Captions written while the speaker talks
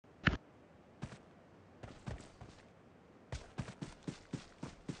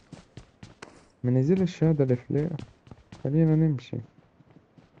ما نزلش هذا الفلير. خلينا نمشي.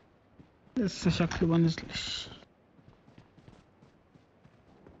 لسه شكله ما نزلش.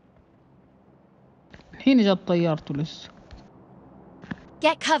 الحين جت طيارته لسه.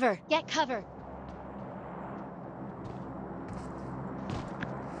 Get cover! Get cover!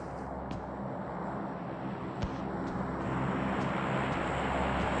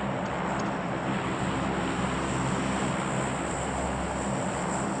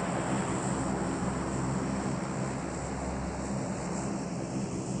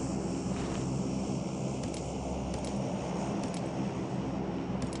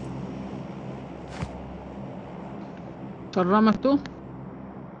 صرمته.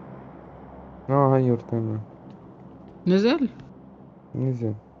 هيو تمام. نزل.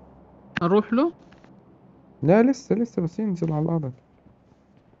 نزل. اروح له. لا لسه بس ينزل على الأرض.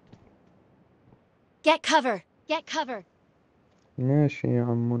 Get cover! Get cover! ماشي يا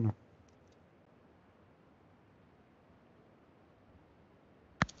عمنا.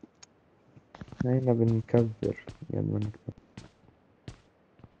 هينا بنكبر. يلا نكبر.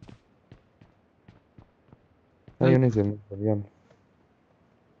 هيو نزل يلا.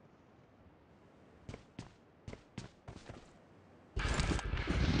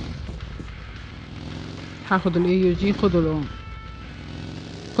 هاخد الاي يو جي. خدوا الأم.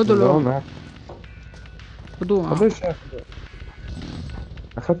 خدوا لا الأم. ما خدوها. ايش اخذ.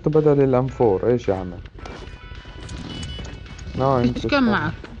 اخذته بدل الام 4 ايش اعمل. انت ايش كان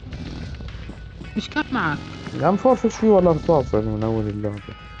معك؟ ايش كان معك؟ الام 4 فيش فيه ولا رصاص يعني من اول اللعبة.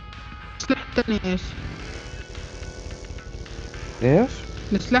 السلاح التاني ايش؟ ايش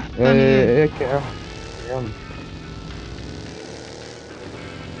السلاح التاني ايش؟ هيك ام. يلا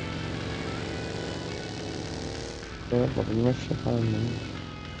يلا بنمشي حالنا.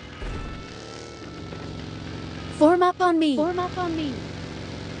 Form up on me! Form up on me!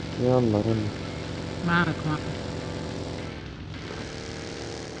 يلا معك.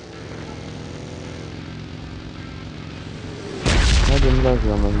 هذه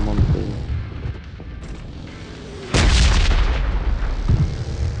ملازمة المنطقة.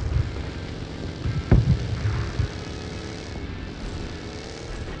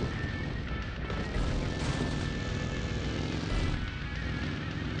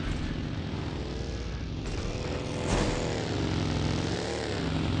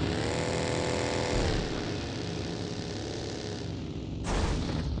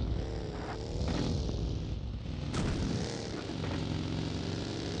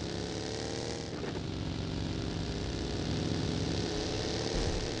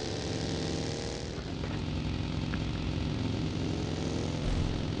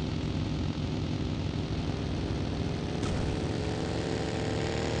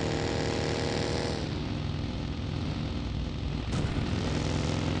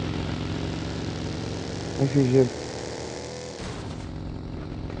 ايش يجيب.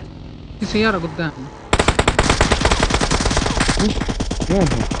 في سيارة قدامنا.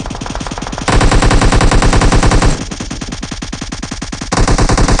 وينها.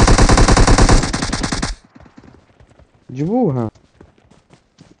 جيبوها.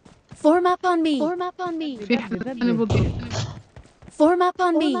 Form up on me! Form up on me! في حد ثاني بضرب. Form up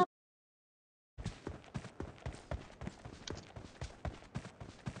on me!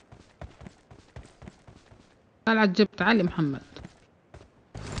 تعال عجبت. علي محمد.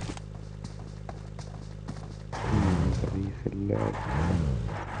 تاريخ اللعب.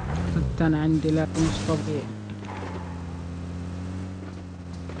 حتى انا عندي لا مش طبيعي.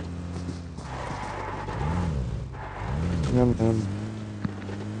 يلا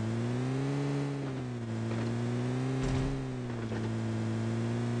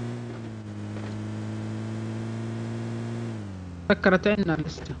فكرت عنا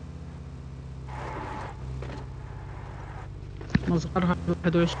لسه. مصغرها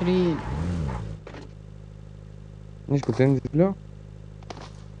 21. ايش كنت تنزل له.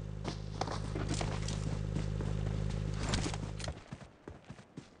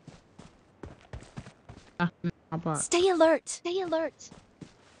 مع بعض. Stay alert! Stay alert!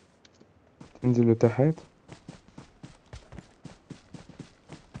 تنزلوا تحت.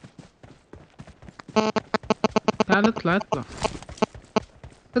 تعال اطلع.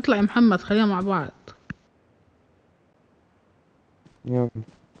 اطلع يا محمد. خلينا مع بعض. يلا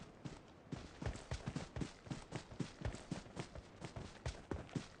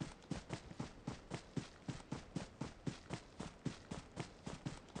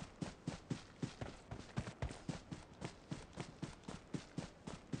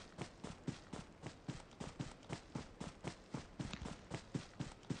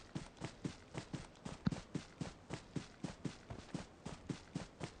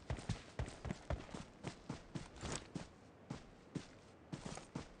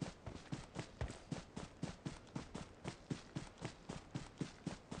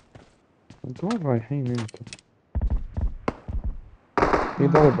انتوا وين رايحين انتوا؟ في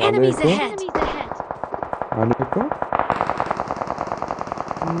ضرب Enemies عليكم؟ ahead! عليكم؟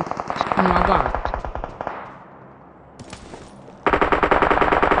 مع بعض.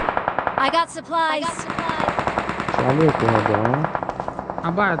 I got supplies! مش عليكم هذا ها؟ مع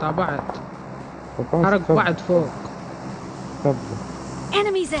بعض على بعض. طب خلاص حرق تخبوا بعض فوق. تخبوا.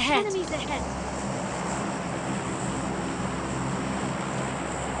 Enemies ahead!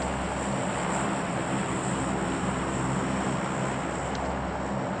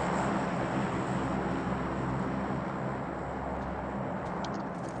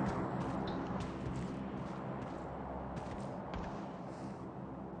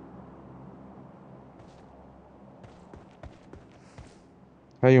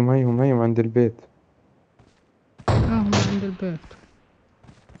 هيهم عند البيت. هم عند البيت.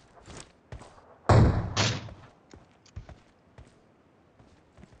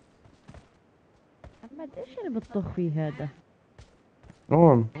 محمد ايش اللي بتطخ فيه هذا؟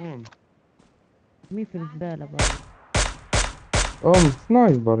 قوم مين في الزبالة بقى؟ قوم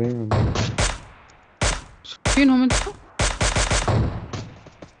سنايبر يعني. فينهم انتوا؟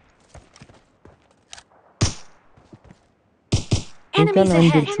 إن كان Enemies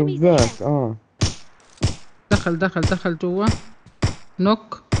عند ahead! الشباك. دخل جوا.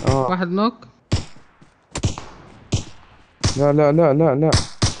 نوك. واحد نوك. لا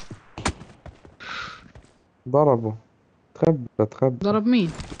ضربه. تخبى. ضرب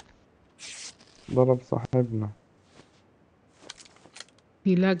مين؟ ضرب صاحبنا.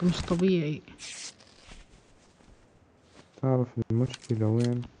 في لاج مش طبيعي. تعرف المشكلة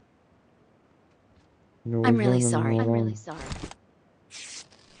وين؟ لو I'm really جانا من sorry. ورانا.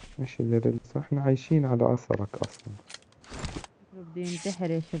 ايش اللي رلس؟ احنا عايشين على اثرك اصلا. بده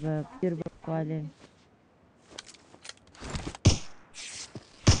ينتحر يا شباب، دير بالكم عليه.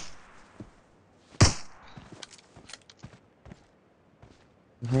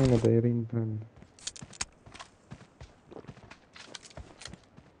 هينا دايرين بالنا.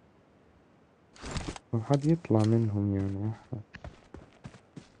 حد يطلع منهم يعني أحد.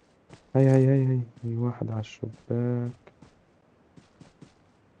 هي واحد على الشباك.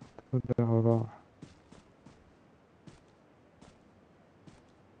 طلع وراح.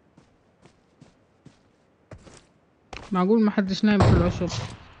 معقول ما حدش نايم في العشب؟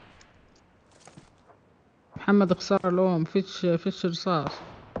 محمد خسارة لهم. فيش رصاص.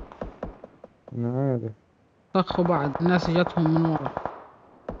 انا عارف. طخوا بعض. الناس جاتهم من ورا.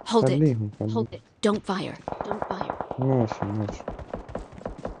 Hold it! خليهم. Don't fire! ماشي.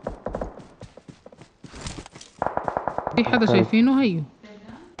 في حدا شايفينه؟ هيو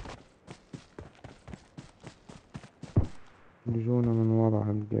يجونا من ورا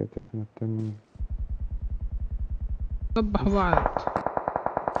هالبيت احنا التانيين. صبحوا بعض.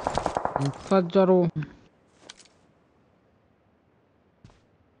 فجروا.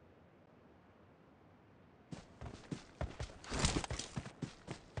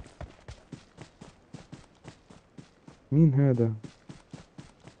 مين هذا؟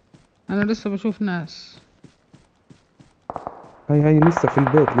 انا لسه بشوف ناس. هي لسه في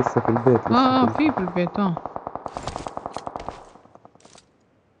البيت. في البيت.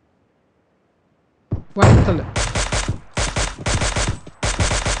 واحد طلع.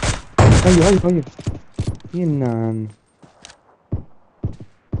 هي ينان.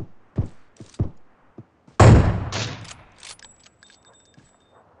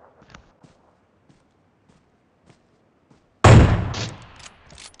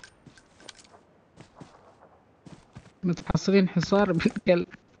 متحصرين حصار بالكلب.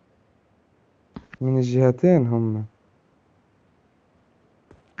 من الجهتين هم.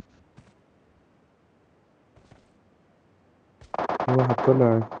 في واحد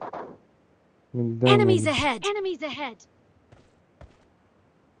طلع من Enemies قدام. ahead!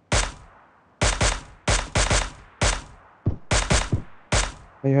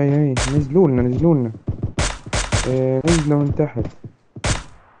 هي نزلولنا. نزلوا من تحت.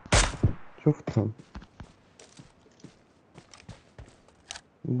 شفتهم.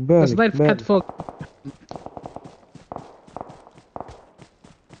 بس ضايل في حد فوق.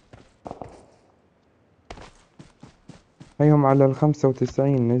 هيهم على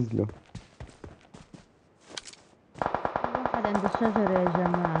 95 نزلوا. واحد عند الشجرة يا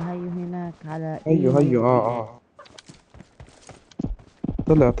جماعة، هيو هناك على هيو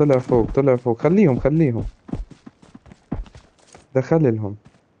طلع فوق. خليهم. دخل لهم.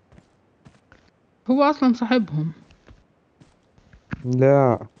 هو اصلا صاحبهم.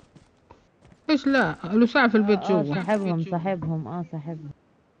 لا. ايش لا؟ له ساعة في البيت جوا. صاحبهم.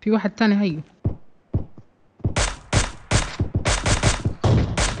 في واحد تاني. هيو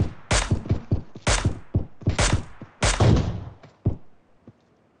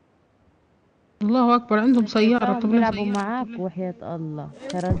الله اكبر، عندهم سيارة. طب ليه؟ بيلعبوا معاك وحياة الله،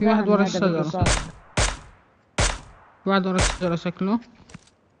 في واحد خرزان ورا هذا بده الشجرة، صار. في واحد ورا الشجرة شكله.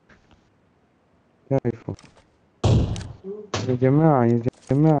 شايفه. يا جماعة يا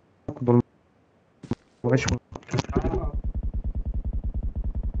جماعة، اقبل وعيش.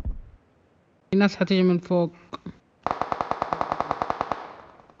 في ناس هتيجي من فوق.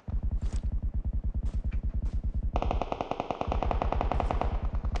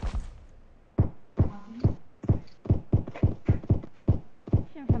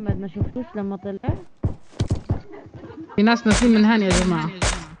 يا محمد ما شفتوش لما طلع؟ في ناس نازلين من هان يا جماعة.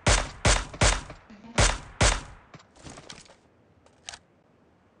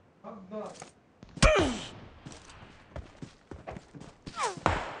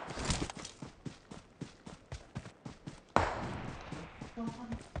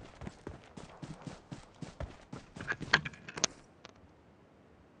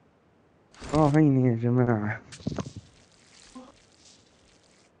 هيني يا جماعة.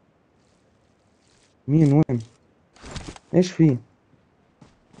 مين وين؟ ايش في؟ الله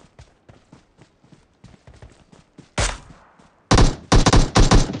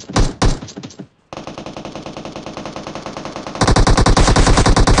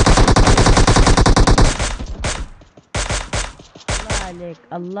عليك،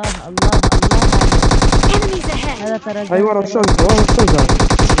 الله الله الله عليك. Enemies ahead! هذا ترى هاي ورا الشجرة، ورا الشجرة،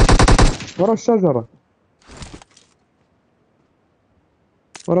 ورا الشجرة،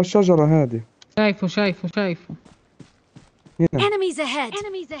 ورا الشجرة هذه. شايفه شايفه شايفه. هنا. Enemies ahead!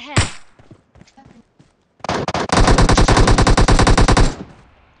 Enemies ahead!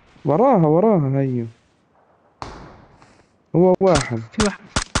 وراها وراها هيو. هو واحد.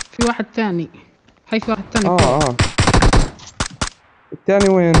 في واحد تاني. هاي في واحد تاني فوق. الثاني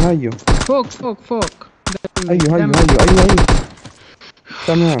وين؟ هيو. فوق فوق فوق. هيو هيو هيو هيو هيو.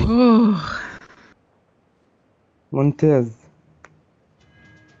 تمام. اوه. ممتاز.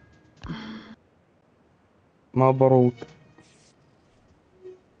 مبروك.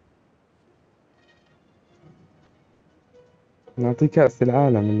 نعطيه كأس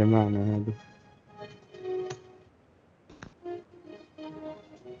العالم اللي معنا هذه.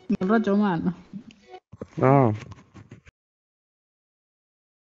 رجعوا معنا.